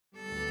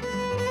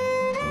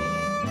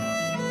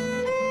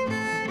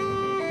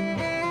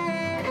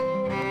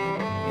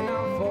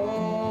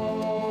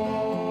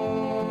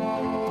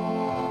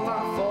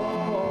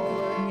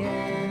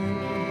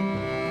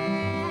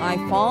I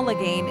Fall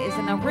Again is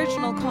an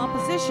original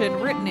composition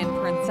written in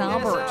Prince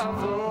Albert.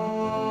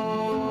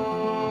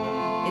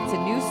 It's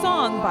a new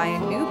song by a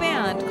new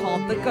band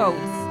called The Goats.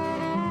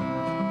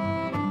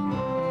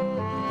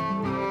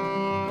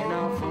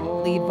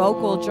 Lead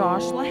vocal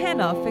Josh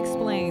Lahenoff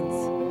explains.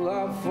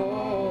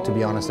 To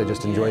be honest, I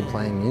just enjoyed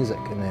playing music,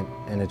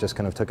 and it just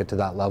kind of took it to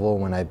that level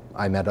when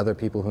I met other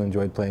people who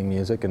enjoyed playing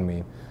music,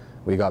 and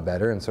we got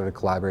better and started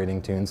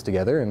collaborating tunes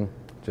together and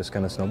just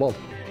kind of snowballed.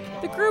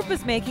 The group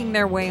is making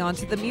their way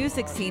onto the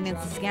music scene in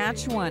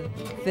Saskatchewan.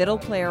 Fiddle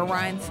player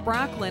Ryan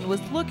Spracklin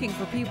was looking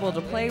for people to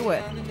play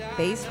with.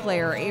 Bass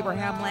player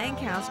Abraham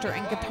Lancaster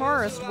and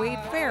guitarist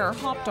Fehr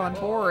hopped on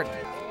board.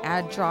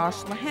 Add Josh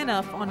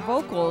Lahenoff on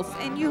vocals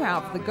and you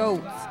have the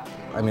Goats.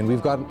 I mean,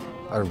 we've got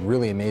a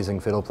really amazing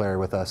fiddle player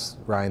with us,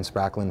 Ryan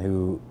Spracklin,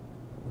 who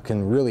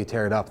can really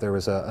tear it up. There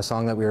was a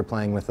song that we were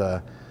playing with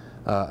a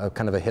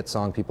kind of a hit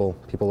song people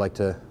like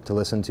to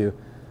listen to,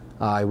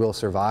 I Will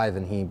Survive,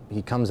 and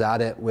he comes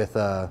at it with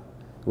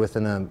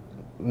an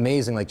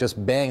amazing, like,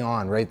 just bang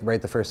on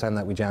right the first time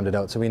that we jammed it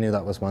out. So we knew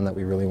that was one that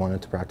we really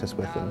wanted to practice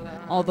with.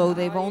 Although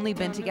they've only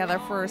been together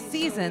for a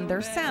season,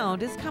 their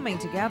sound is coming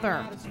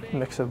together.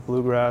 Mix of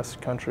bluegrass,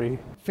 country.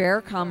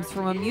 Fehr comes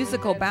from a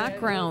musical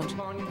background.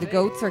 The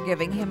Goats are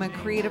giving him a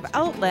creative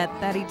outlet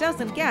that he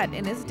doesn't get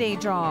in his day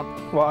job.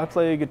 Well, I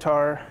play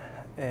guitar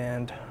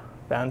and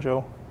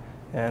banjo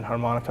and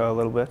harmonica a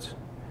little bit,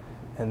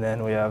 and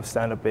then we have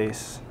stand-up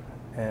bass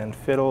and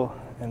fiddle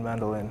and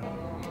mandolin.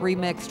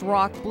 Remixed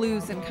rock,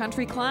 blues, and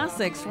country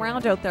classics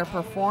round out their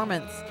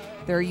performance.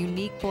 Their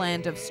unique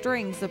blend of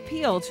strings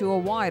appeal to a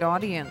wide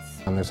audience.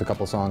 And there's a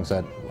couple songs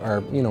that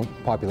are,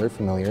 popular,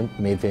 familiar,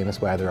 made famous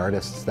by other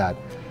artists that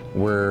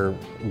we're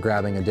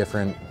grabbing a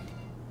different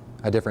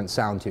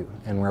sound to,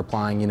 and we're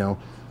applying,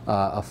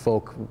 a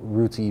folk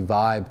rootsy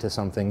vibe to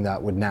something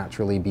that would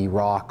naturally be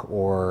rock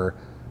or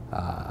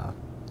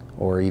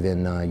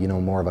even,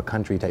 more of a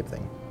country type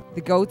thing. The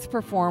Goats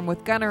perform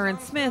with Gunnar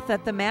and Smith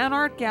at the Man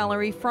Art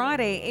Gallery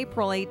Friday,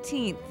 April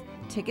 18th.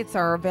 Tickets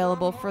are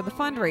available for the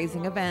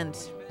fundraising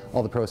event.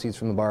 All the proceeds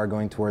from the bar are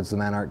going towards the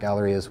Man Art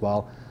Gallery as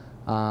well.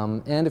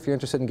 And if you're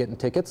interested in getting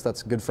tickets,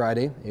 that's Good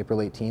Friday, April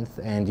 18th,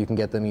 and you can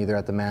get them either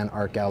at the Man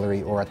Art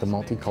Gallery or at the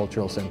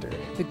Multicultural Center.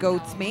 The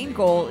Goats' main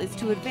goal is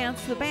to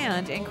advance the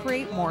band and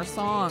create more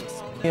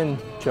songs. Me and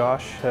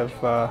Josh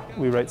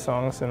we write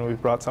songs, and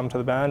we've brought some to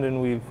the band,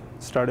 and we've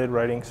started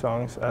writing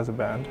songs as a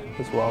band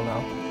as well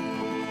now.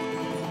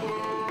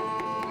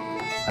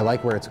 I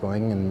like where it's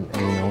going, and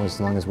as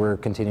long as we're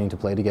continuing to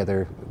play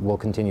together, we'll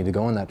continue to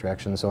go in that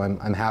direction. So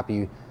I'm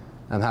happy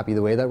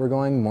the way that we're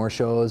going. More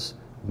shows,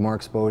 more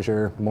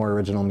exposure, more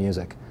original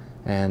music,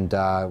 and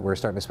we're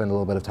starting to spend a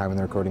little bit of time in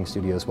the recording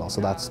studio as well. So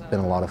that's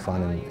been a lot of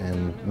fun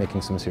and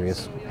making some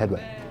serious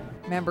headway.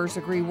 Members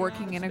agree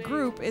working in a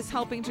group is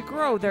helping to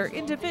grow their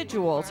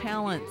individual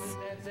talents.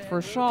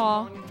 For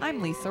Shaw,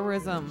 I'm Lisa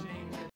Risom.